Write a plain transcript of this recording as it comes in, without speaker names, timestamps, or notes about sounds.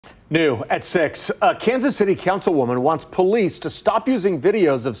New at 6, a Kansas City councilwoman wants police to stop using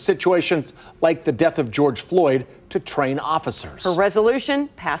videos of situations like the death of George Floyd to train officers. Her resolution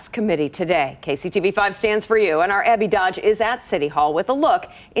passed committee today. KCTV5 stands for you, and our Abby Dodge is at City Hall with a look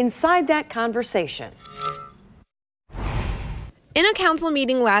inside that conversation. In a council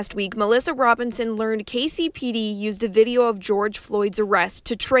meeting last week, Melissa Robinson learned KCPD used a video of George Floyd's arrest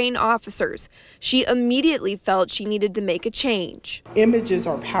to train officers. She immediately felt she needed to make a change. Images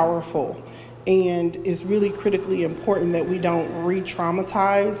are powerful, and it's really critically important that we don't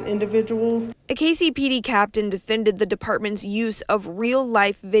re-traumatize individuals. A KCPD captain defended the department's use of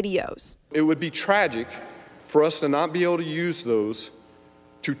real-life videos. It would be tragic for us to not be able to use those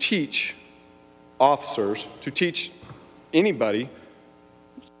to teach officers, to teach anybody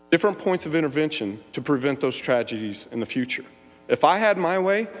different points of intervention to prevent those tragedies in the future. If I had my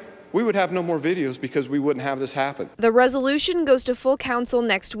way, we would have no more videos because we wouldn't have this happen. The resolution goes to full council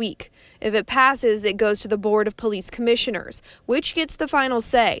next week. If it passes, it goes to the Board of Police Commissioners, which gets the final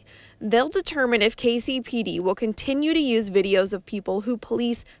say. They'll determine if KCPD will continue to use videos of people who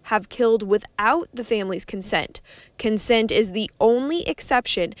police have killed without the family's consent. Consent is the only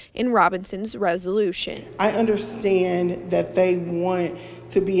exception in Robinson's resolution. I understand that they want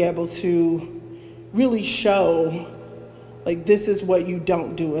to be able to really show, like, this is what you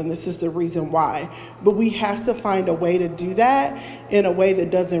don't do and this is the reason why. But we have to find a way to do that in a way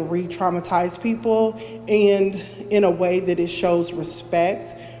that doesn't re-traumatize people and in a way that it shows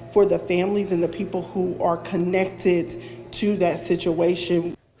respect for the families and the people who are connected to that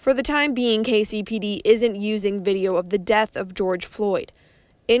situation. For the time being, KCPD isn't using video of the death of George Floyd.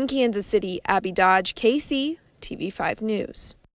 In Kansas City, Abby Dodge, KCTV5 News.